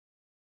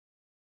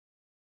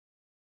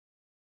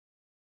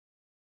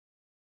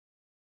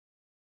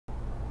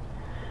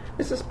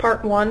This is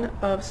part one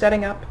of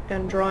setting up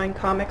and drawing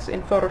comics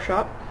in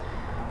Photoshop.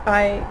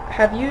 I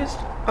have used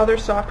other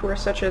software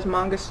such as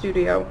Manga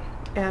Studio,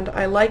 and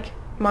I like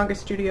Manga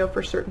Studio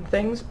for certain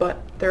things,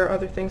 but there are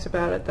other things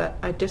about it that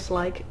I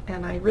dislike,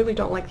 and I really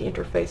don't like the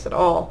interface at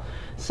all.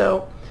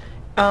 So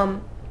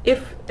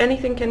if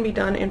anything can be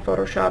done in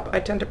Photoshop, I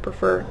tend to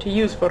prefer to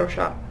use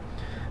Photoshop.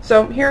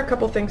 So here are a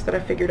couple things that I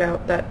figured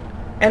out that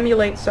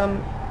emulate some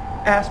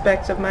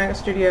aspects of Manga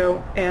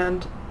Studio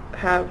and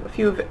have a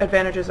few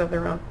advantages of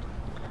their own.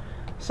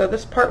 So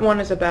this part one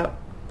is about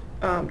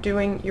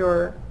doing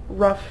your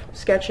rough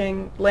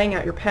sketching, laying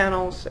out your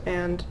panels,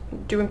 and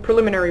doing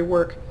preliminary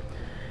work.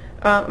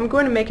 I'm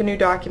going to make a new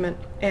document,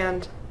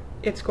 and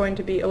it's going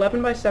to be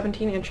 11 by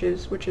 17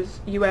 inches, which is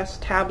US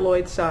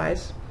tabloid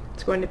size.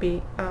 It's going to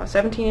be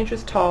 17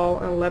 inches tall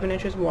and 11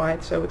 inches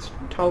wide, so it's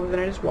taller than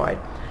it is wide.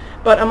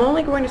 But I'm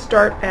only going to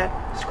start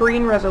at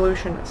screen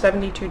resolution at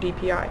 72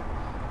 dpi,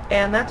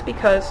 and that's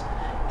because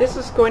this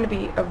is going to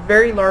be a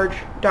very large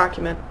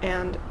document,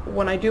 and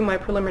when I do my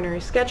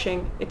preliminary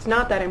sketching, it's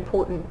not that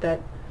important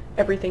that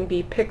everything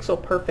be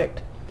pixel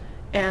perfect.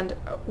 And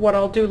what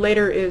I'll do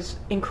later is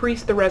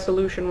increase the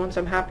resolution once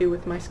I'm happy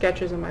with my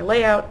sketches and my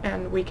layout,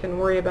 and we can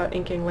worry about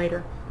inking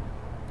later.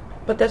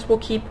 But this will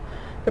keep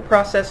the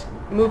process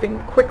moving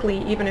quickly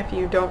even if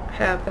you don't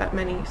have that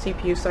many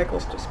CPU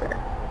cycles to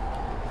spare.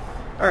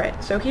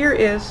 Alright, so here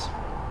is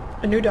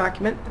a new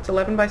document. It's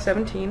 11 by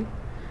 17.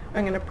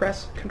 I'm going to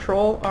press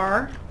Control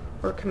R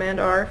or Command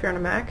R if you're on a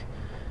Mac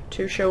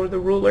to show the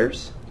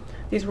rulers.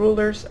 These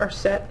rulers are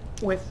set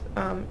with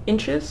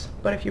inches,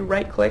 but if you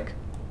right click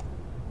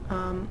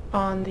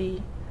on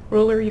the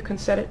ruler, you can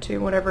set it to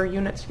whatever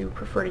units you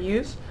prefer to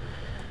use.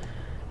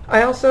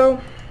 I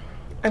also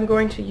am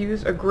going to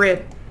use a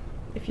grid.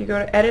 If you go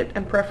to Edit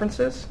and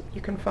Preferences,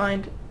 you can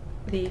find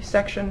the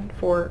section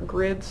for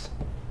grids,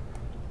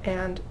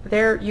 and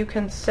there you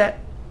can set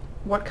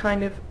what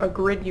kind of a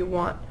grid you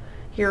want.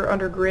 Here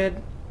under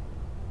Grid,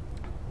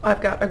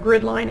 I've got a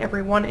grid line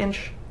every 1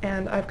 inch,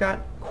 and I've got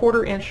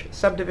 1/4 inch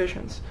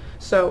subdivisions.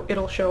 So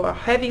it'll show a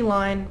heavy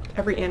line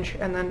every inch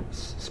and then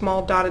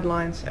small dotted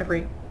lines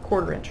every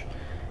 1/4 inch.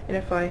 And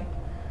if I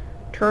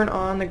turn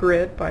on the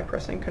grid by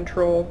pressing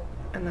Control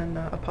and then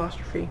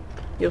apostrophe,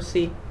 you'll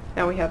see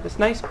now we have this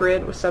nice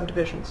grid with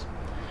subdivisions.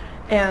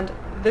 And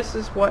this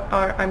is what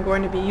I'm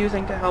going to be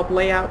using to help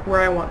lay out where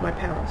I want my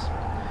panels.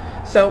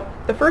 So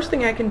the first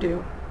thing I can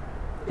do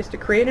is to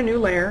create a new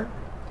layer,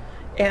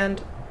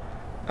 and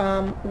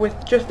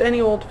with just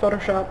any old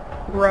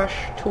Photoshop brush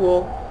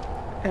tool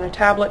and a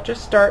tablet,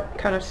 just start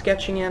kind of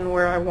sketching in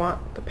where I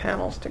want the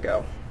panels to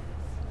go.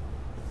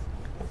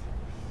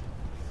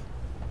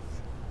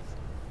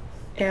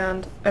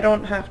 And I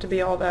don't have to be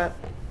all that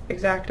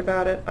exact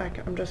about it.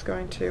 I'm just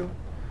going to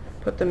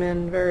put them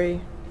in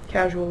very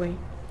casually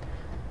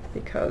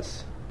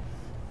because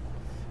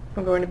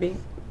I'm going to be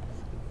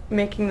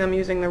making them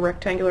using the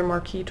rectangular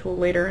marquee tool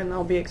later, and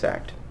they'll be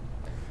exact.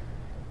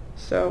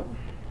 So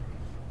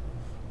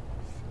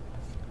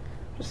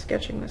just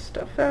sketching this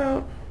stuff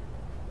out.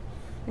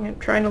 I'm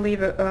trying to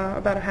leave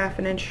about a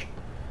 1/2 inch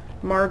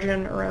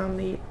margin around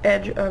the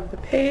edge of the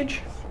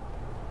page,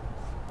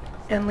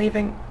 and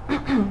leaving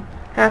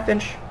 1/2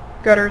 inch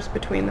gutters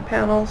between the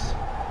panels.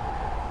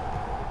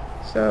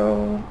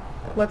 So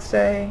let's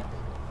say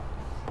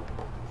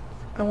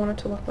I want it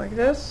to look like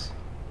this.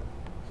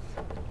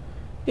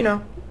 You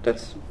know,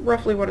 that's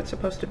roughly what it's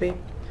supposed to be.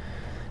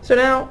 So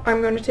now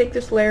I'm going to take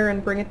this layer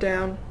and bring it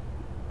down,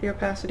 the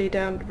opacity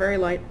down to very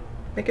light,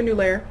 make a new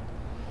layer,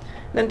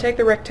 then take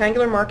the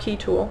rectangular marquee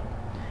tool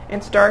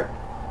and start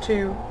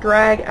to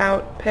drag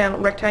out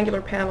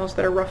rectangular panels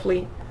that are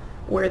roughly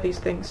where these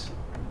things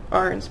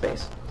are in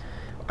space.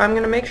 I'm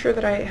going to make sure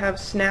that I have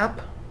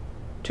snap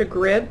to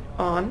grid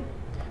on,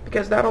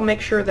 because that'll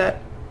make sure that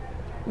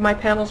my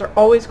panels are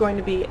always going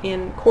to be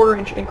in 1/4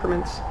 inch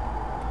increments.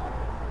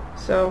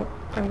 So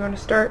I'm going to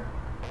start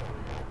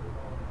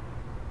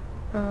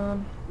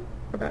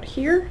about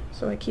here,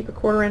 so I keep a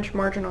 1/4 inch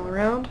margin all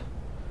around.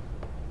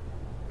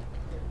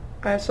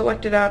 I've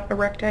selected out a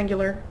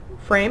rectangular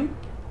frame,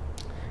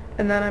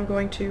 and then I'm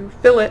going to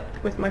fill it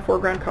with my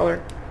foreground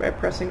color by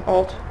pressing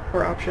Alt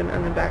or Option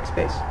and then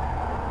backspace.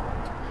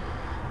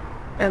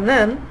 And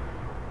then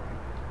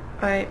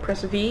I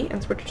press V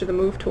and switch to the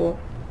Move tool,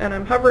 and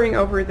I'm hovering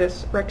over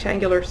this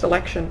rectangular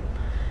selection.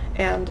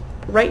 And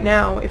right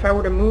now, if I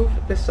were to move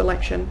this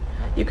selection,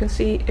 you can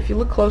see, if you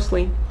look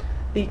closely,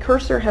 the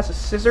cursor has a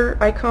scissor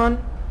icon,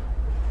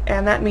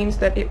 and that means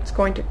that it's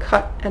going to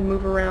cut and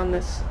move around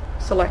this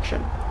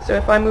selection. So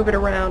if I move it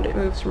around, it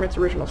moves from its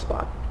original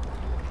spot.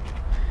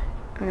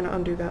 I'm going to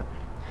undo that.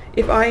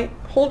 If I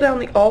hold down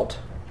the Alt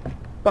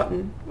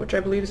button, which I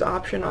believe is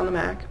Option on the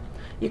Mac,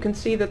 you can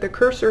see that the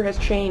cursor has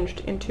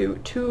changed into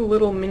 2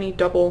 little mini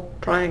double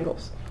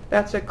triangles.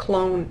 That's a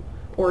clone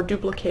or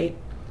duplicate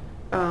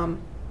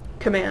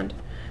command.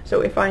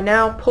 So if I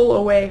now pull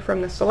away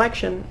from the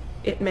selection,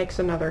 it makes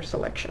another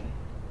selection.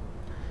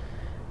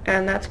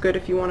 And that's good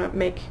if you want to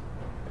make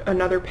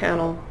another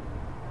panel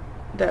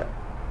that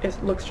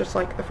looks just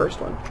like the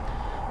first one.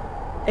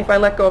 If I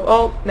let go of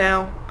Alt,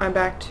 now I'm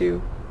back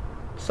to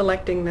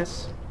selecting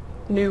this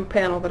new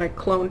panel that I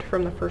cloned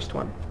from the first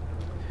one.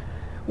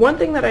 One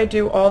thing that I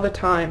do all the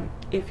time,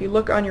 if you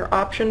look on your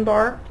option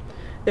bar,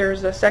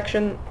 there's a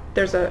section,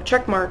 there's a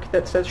check mark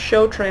that says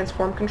Show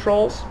Transform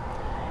Controls.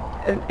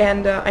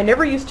 And I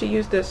never used to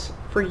use this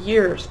for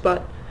years,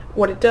 but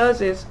what it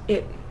does is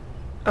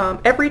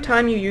every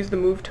time you use the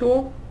Move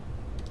tool,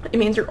 it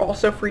means you're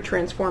also free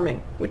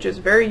transforming, which is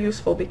very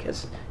useful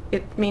because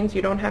it means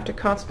you don't have to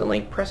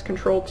constantly press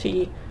Control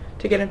T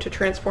to get into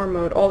transform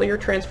mode. All of your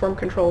transform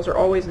controls are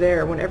always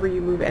there whenever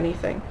you move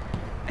anything,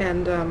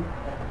 and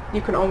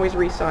you can always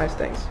resize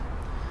things.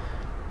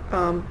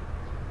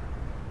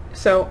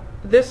 So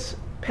this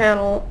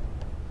panel,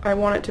 I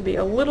want it to be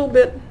a little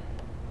bit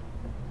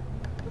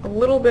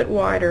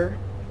wider.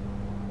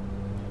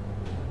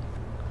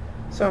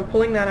 So I'm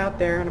pulling that out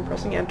there and I'm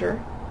pressing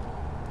enter.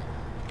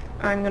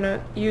 I'm going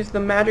to use the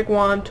magic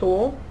wand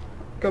tool,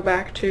 go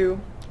back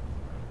to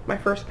my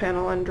first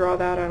panel and draw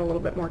that out a little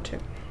bit more too.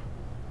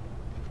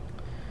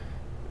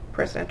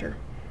 Press enter.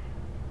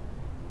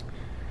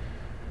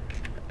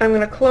 I'm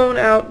going to clone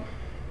out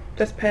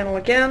this panel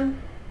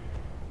again,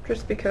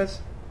 just because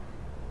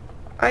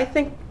I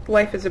think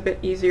life is a bit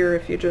easier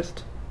if you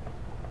just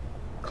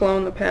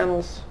clone the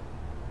panels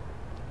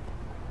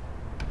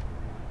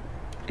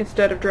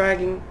instead of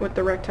dragging with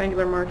the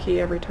rectangular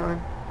marquee every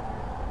time.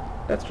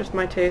 That's just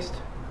my taste.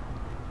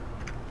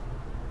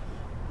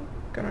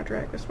 I'm gonna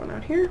drag this one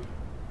out here.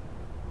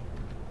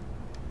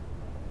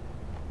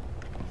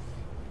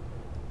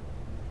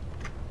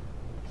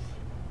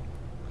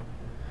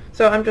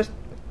 So I'm just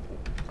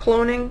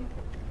cloning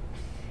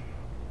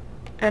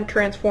and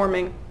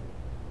transforming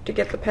to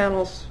get the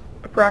panels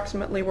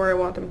approximately where I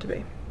want them to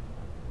be.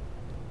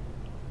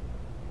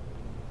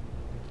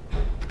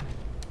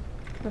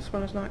 This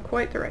one is not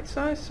quite the right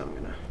size, so I'm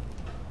going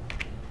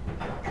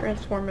to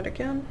transform it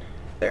again.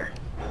 There.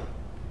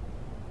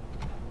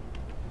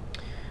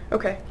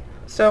 Okay,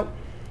 so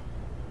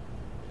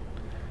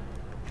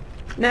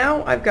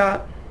now I've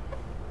got,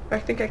 I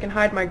think I can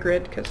hide my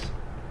grid because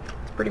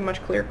it's pretty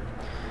much clear.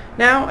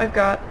 Now I've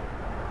got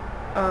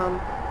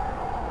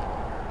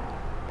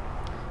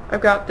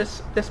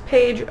this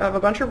page of a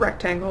bunch of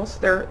rectangles.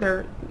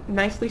 They're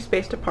nicely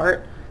spaced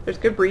apart. There's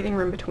good breathing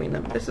room between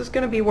them. This is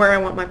going to be where I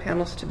want my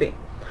panels to be.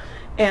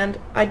 And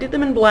I did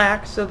them in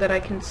black so that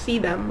I can see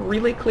them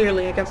really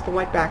clearly against the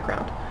white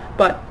background.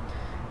 But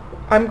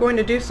I'm going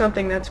to do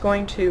something that's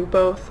going to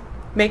both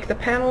make the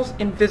panels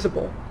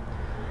invisible,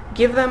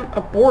 give them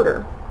a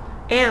border,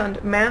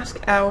 and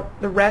mask out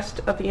the rest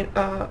of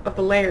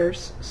the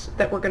layers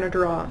that we're going to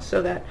draw,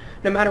 so that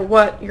no matter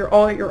what, you're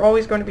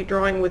always going to be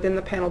drawing within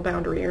the panel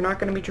boundary. You're not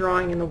going to be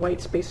drawing in the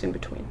white space in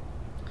between.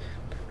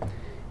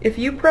 If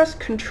you press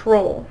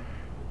Control,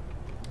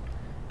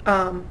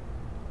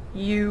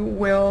 you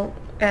will,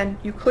 and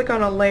you click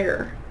on a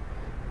layer.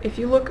 If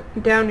you look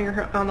down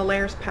here on the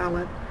layers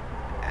palette,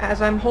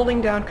 as I'm holding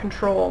down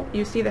Control,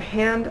 you see the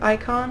hand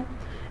icon,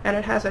 and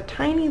it has a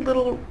tiny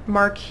little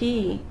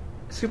marquee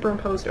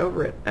superimposed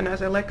over it, and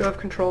as I let go of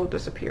Control, it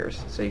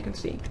disappears. So you can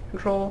see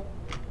Control,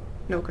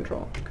 no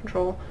Control,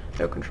 Control,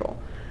 no Control.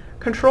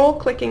 Control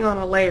clicking on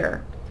a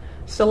layer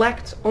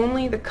selects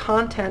only the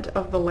content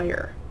of the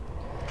layer.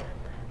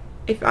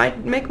 If I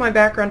make my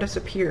background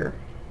disappear,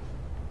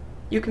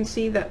 you can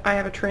see that I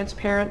have a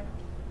transparent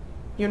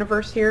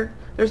universe here.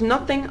 There's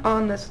nothing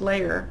on this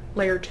layer,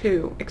 layer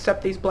 2,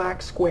 except these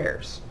black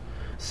squares.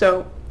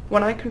 So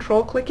when I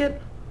Control click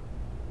it,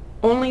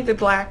 only the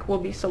black will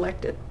be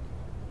selected.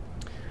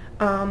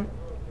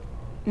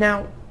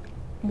 Now,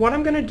 what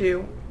I'm going to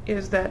do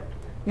is that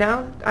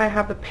now that I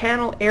have the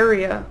panel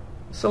area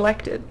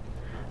selected,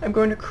 I'm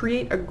going to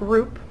create a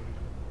group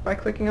by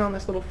clicking on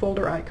this little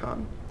folder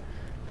icon.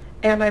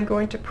 And I'm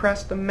going to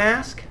press the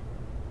Mask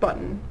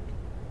button,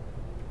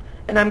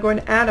 and I'm going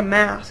to add a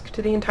mask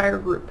to the entire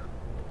group.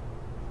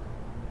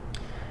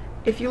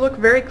 If you look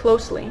very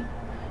closely,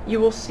 you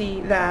will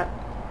see that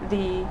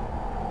the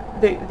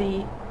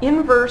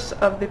inverse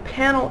of the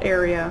panel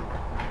area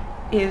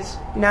is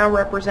now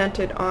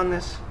represented on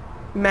this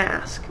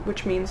mask,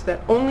 which means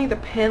that only the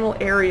panel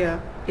area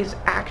is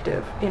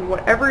active in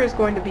whatever is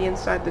going to be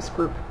inside this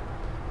group.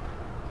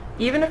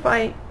 Even if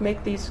I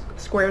make these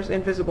squares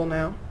invisible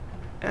now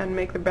and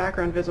make the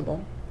background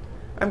visible,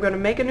 I'm going to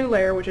make a new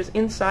layer which is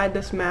inside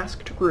this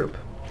masked group.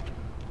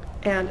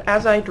 And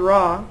as I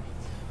draw,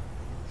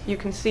 you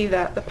can see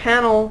that the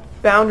panel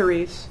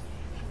boundaries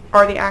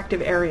are the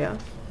active area.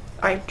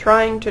 I'm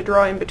trying to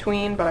draw in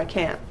between, but I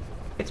can't.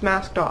 It's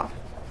masked off.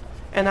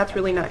 And that's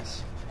really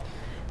nice.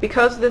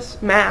 Because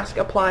this mask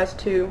applies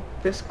to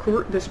this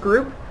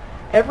group,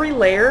 every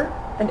layer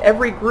and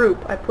every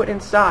group I put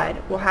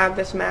inside will have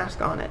this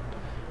mask on it.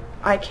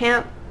 I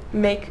can't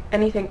make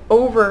anything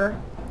over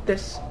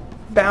this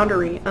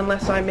boundary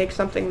unless I make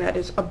something that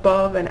is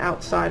above and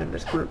outside of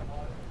this group.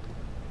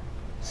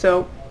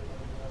 So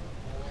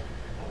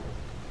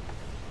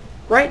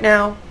right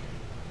now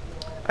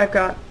I've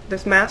got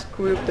this masked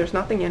group, there's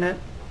nothing in it,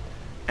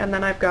 and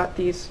then I've got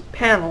these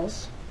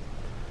panels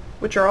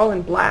which are all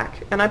in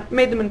black, and I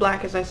made them in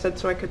black, as I said,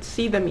 so I could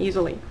see them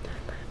easily.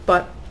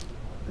 But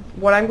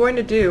what I'm going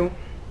to do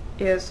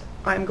is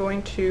I'm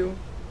going to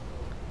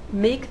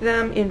make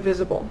them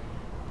invisible.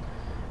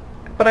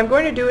 But I'm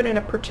going to do it in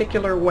a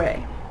particular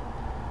way.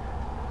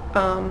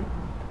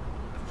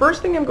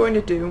 First thing I'm going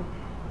to do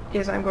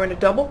is I'm going to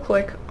double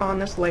click on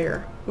this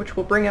layer, which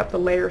will bring up the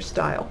layer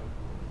style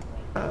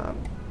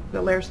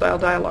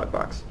dialog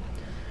box.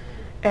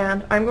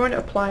 And I'm going to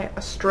apply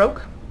a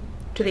stroke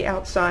to the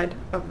outside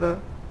of the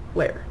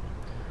layer.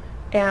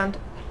 And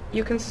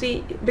you can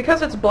see,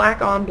 because it's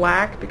black on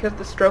black, because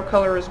the stroke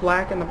color is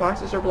black and the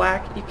boxes are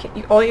black,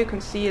 all you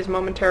can see is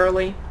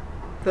momentarily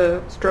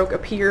the stroke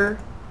appear,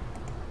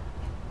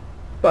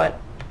 but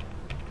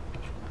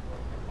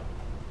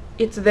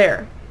it's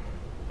there.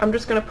 I'm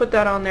just going to put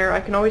that on there. I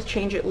can always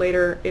change it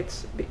later.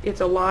 It's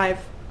a live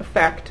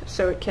effect,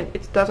 so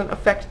it doesn't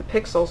affect the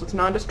pixels. It's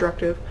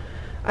non-destructive.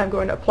 I'm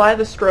going to apply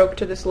the stroke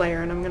to this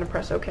layer, and I'm going to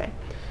press OK.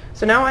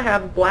 So now I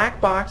have black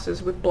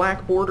boxes with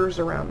black borders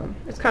around them.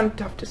 It's kind of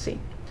tough to see.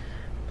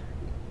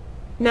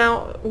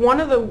 Now, one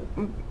of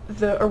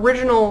the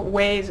original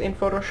ways in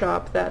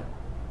Photoshop that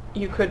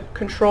you could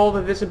control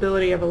the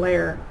visibility of a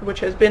layer,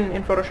 which has been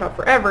in Photoshop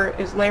forever,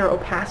 is layer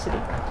opacity.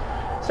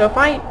 So if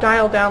I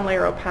dial down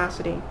layer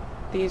opacity,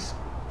 these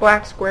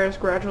black squares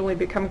gradually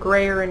become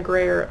grayer and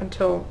grayer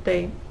until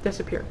they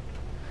disappear.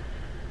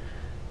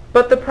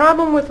 But the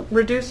problem with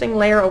reducing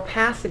layer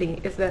opacity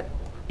is that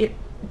it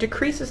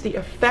decreases the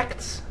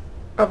effects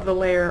of the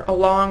layer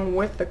along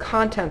with the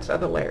contents of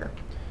the layer.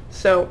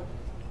 So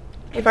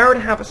if I were to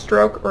have a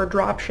stroke or a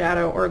drop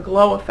shadow or a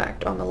glow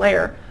effect on the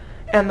layer,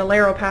 and the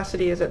layer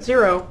opacity is at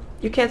 0,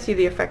 you can't see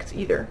the effects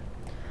either.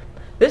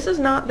 This is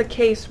not the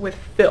case with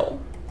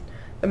fill.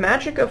 The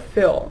magic of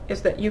fill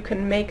is that you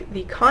can make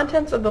the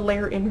contents of the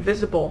layer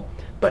invisible,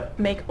 but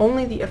make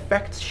only the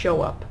effects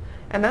show up.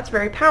 And that's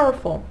very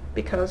powerful,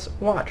 because,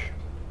 watch.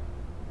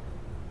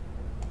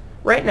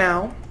 Right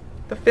now,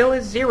 the fill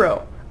is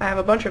 0. I have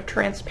a bunch of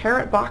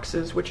transparent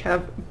boxes which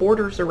have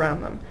borders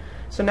around them.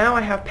 So now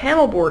I have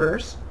panel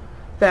borders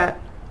that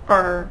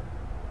are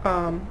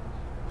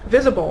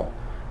visible,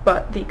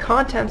 but the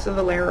contents of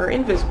the layer are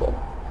invisible.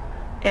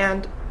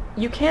 And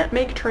you can't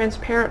make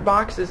transparent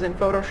boxes in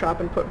Photoshop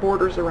and put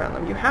borders around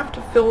them. You have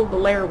to fill the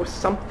layer with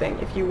something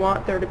if you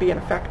want there to be an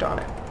effect on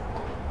it.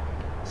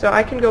 So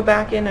I can go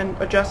back in and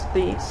adjust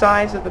the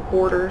size of the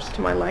borders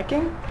to my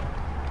liking.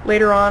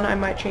 Later on I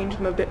might change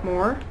them a bit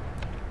more.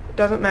 It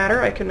doesn't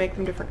matter, I can make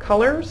them different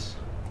colors.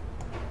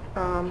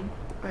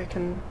 I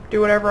can do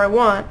whatever I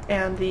want,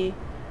 and the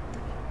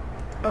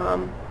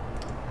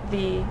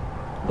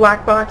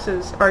black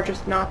boxes are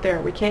just not there.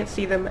 We can't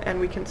see them,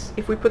 and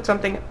if we put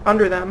something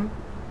under them,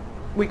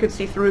 we could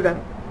see through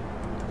them.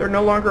 They're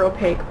no longer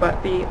opaque,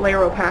 but the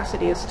layer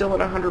opacity is still at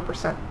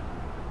 100%.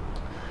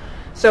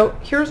 So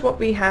here's what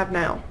we have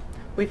now.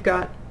 We've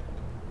got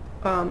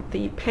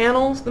the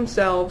panels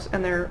themselves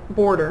and their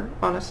border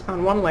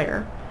on one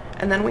layer,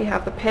 and then we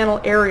have the panel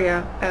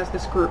area as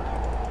this group.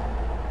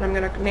 And I'm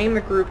going to name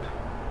the group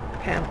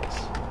panels.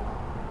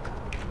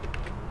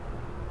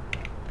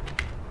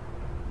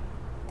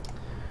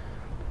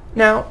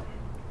 Now,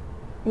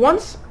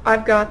 once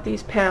I've got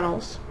these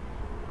panels,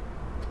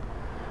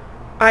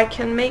 I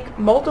can make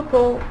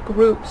multiple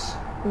groups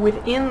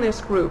within this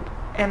group,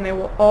 and they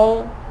will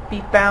all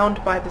be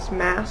bound by this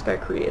mask I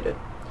created.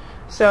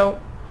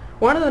 So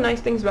one of the nice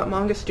things about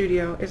Manga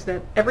Studio is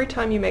that every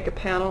time you make a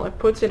panel, it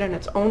puts it in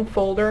its own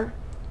folder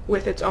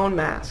with its own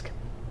mask.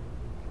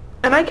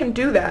 And I can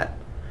do that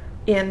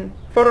in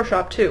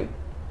Photoshop too.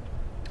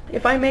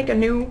 If I make a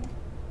new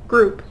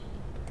group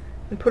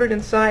and put it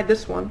inside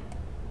this one,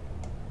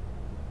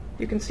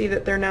 you can see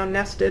that they're now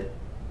nested.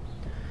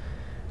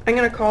 I'm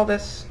going to call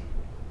this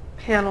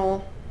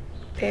panel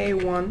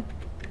A1.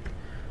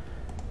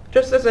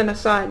 Just as an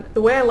aside,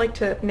 the way I like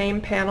to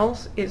name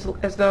panels is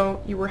as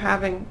though you were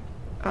having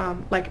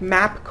like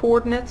map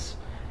coordinates.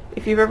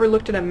 If you've ever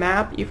looked at a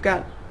map, you've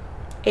got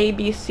A,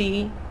 B,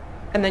 C,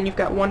 and then you've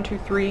got 1, 2,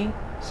 3.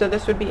 So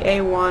this would be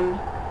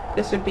A1,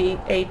 this would be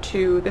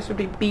A2, this would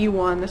be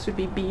B1, this would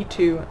be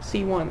B2,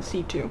 C1,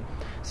 C2.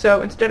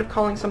 So instead of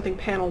calling something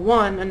panel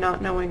 1 and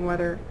not knowing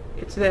whether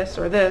it's this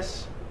or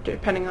this,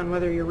 depending on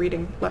whether you're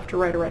reading left to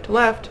right or right to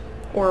left,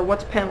 or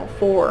what's panel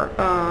 4,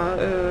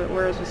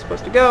 where is this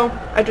supposed to go,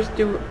 I just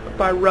do it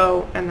by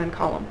row and then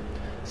column.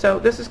 So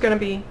this is going to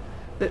be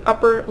the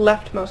upper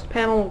leftmost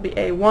panel will be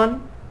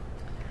A1,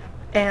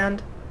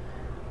 and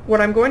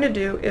what I'm going to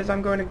do is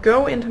I'm going to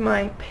go into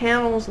my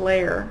panels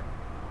layer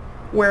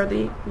where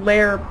the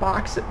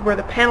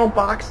panel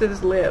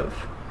boxes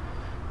live,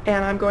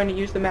 and I'm going to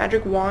use the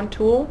magic wand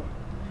tool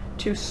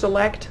to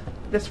select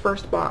this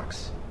first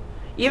box.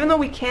 Even though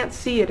we can't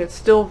see it, it's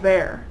still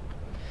there.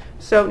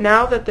 So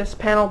now that this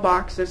panel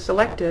box is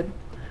selected,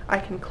 I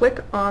can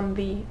click on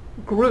the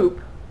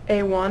group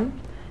A1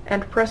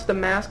 and press the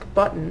mask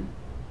button,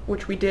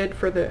 which we did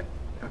for the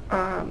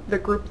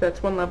group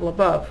that's one level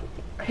above.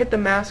 Hit the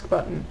mask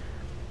button,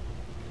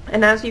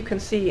 and as you can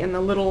see in the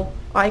little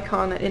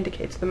icon that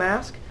indicates the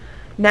mask,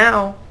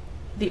 now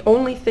the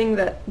only thing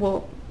that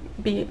will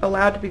be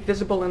allowed to be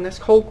visible in this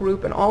whole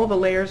group and all the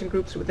layers and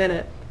groups within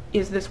it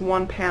is this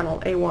one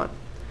panel, A1.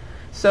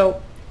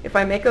 So if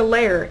I make a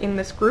layer in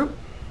this group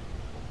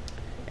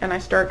and I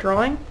start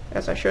drawing,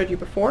 as I showed you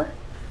before,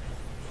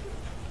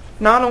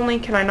 not only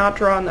can I not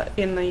draw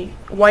in the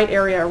white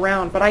area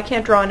around, but I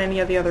can't draw in any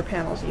of the other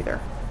panels either.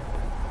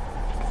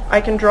 I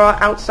can draw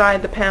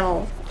outside the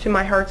panel to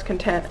my heart's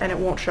content and it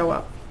won't show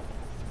up.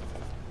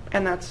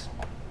 And that's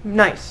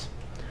nice.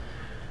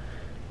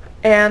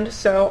 And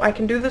so I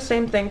can do the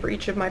same thing for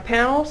each of my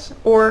panels,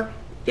 or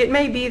it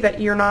may be that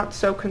you're not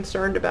so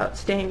concerned about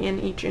staying in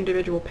each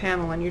individual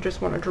panel and you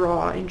just want to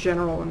draw in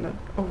general in the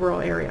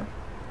overall area.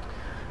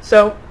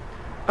 So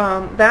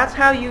that's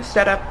how you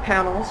set up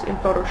panels in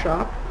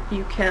Photoshop.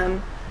 You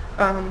can,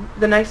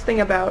 the nice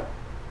thing about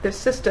this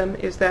system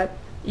is that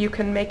you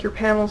can make your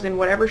panels in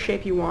whatever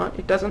shape you want.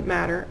 It doesn't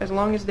matter, as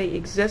long as they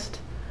exist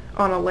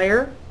on a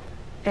layer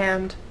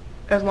and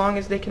as long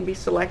as they can be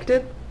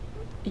selected,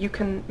 you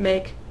can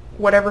make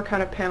whatever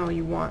kind of panel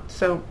you want.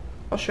 So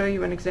I'll show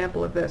you an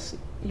example of this.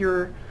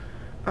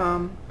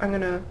 I'm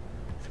going to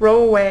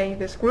throw away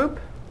this group.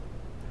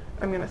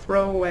 I'm going to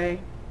throw away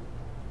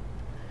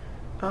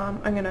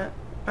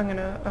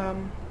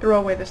throw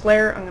away this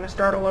layer. I'm going to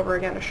start all over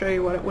again to show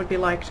you what it would be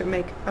like to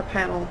make a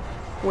panel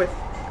with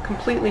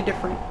completely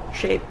different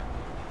shape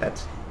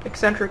that's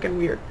eccentric and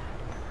weird.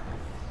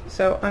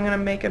 So I'm going to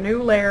make a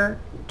new layer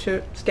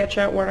to sketch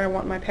out what I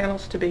want my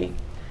panels to be,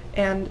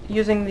 and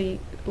using the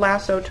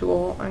lasso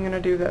tool I'm going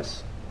to do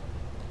this.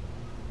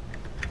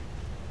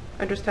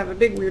 I just have a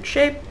big weird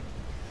shape,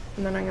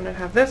 and then I'm going to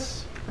have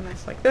this, and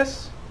that's like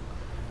this,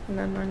 and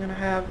then I'm going to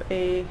have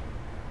a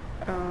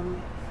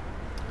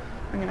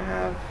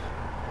an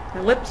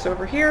ellipse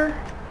over here,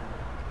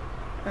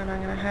 and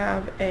I'm going to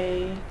have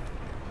a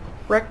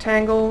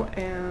rectangle,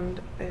 and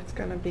it's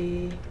going to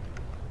be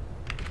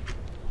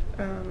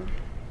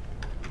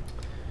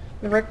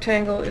the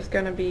rectangle is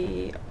going to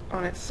be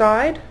on its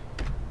side.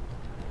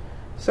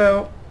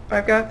 So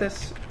I've got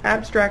this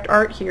abstract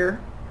art here,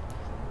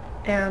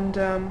 and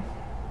I'm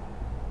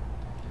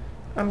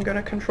going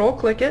to control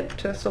click it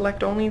to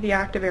select only the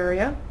active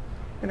area.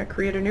 I'm going to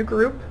create a new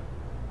group,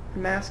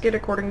 mask it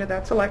according to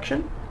that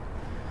selection.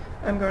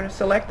 I'm going to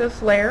select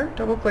this layer,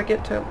 double click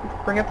it to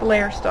bring up the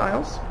layer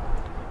styles,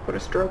 put a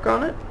stroke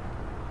on it,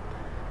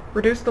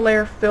 reduce the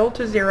layer fill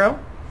to 0.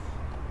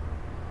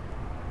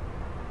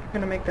 I'm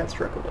going to make that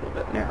stroke a little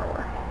bit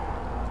narrower.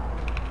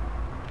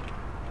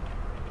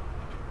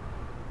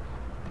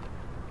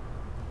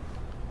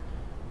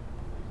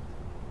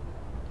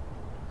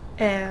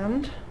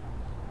 And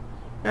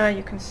now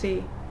you can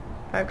see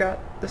I've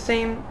got the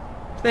same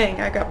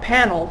thing. I've got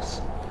panels,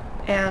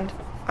 and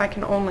I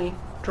can only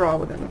draw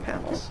within the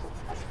panels.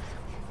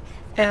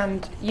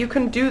 And you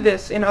can do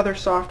this in other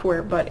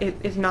software, but it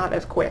is not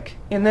as quick.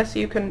 In this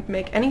you can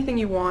make anything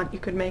you want. You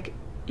could make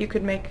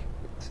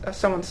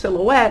someone's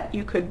silhouette,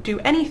 you could do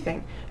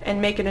anything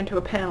and make it into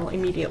a panel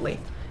immediately.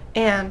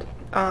 And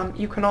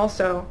you can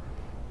also,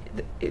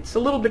 it's a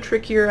little bit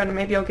trickier, and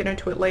maybe I'll get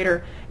into it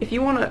later. If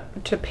you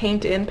want to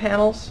paint in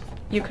panels,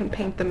 you can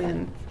paint them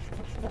in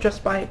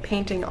just by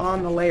painting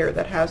on the layer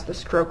that has the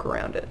stroke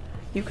around it.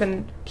 You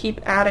can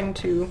keep adding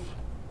to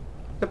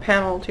the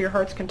panel to your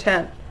heart's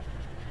content.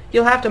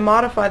 You'll have to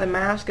modify the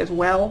mask as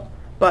well,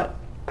 but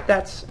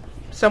that's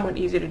somewhat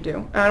easy to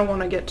do. I don't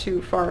want to get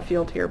too far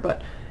afield here,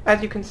 but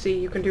as you can see,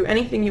 you can do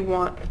anything you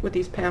want with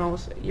these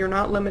panels. You're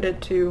not limited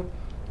to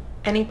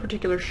any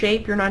particular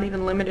shape. You're not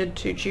even limited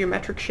to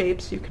geometric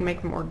shapes. You can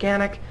make them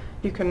organic.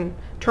 You can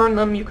turn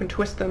them. You can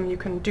twist them. You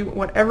can do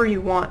whatever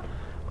you want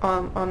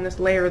on this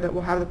layer that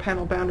will have the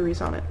panel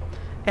boundaries on it.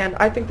 And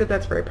I think that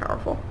that's very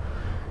powerful.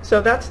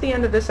 So that's the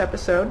end of this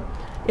episode.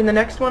 In the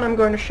next one, I'm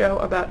going to show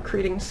about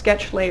creating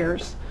sketch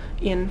layers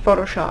in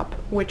Photoshop,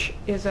 which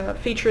is a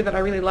feature that I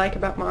really like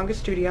about Manga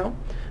Studio.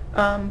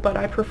 But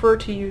I prefer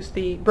to use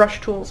the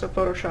brush tools of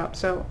Photoshop,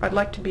 so I'd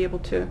like to be able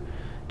to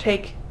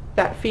take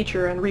that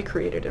feature and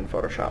recreate it in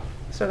Photoshop.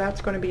 So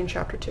that's going to be in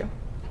Chapter 2.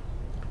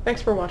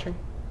 Thanks for watching.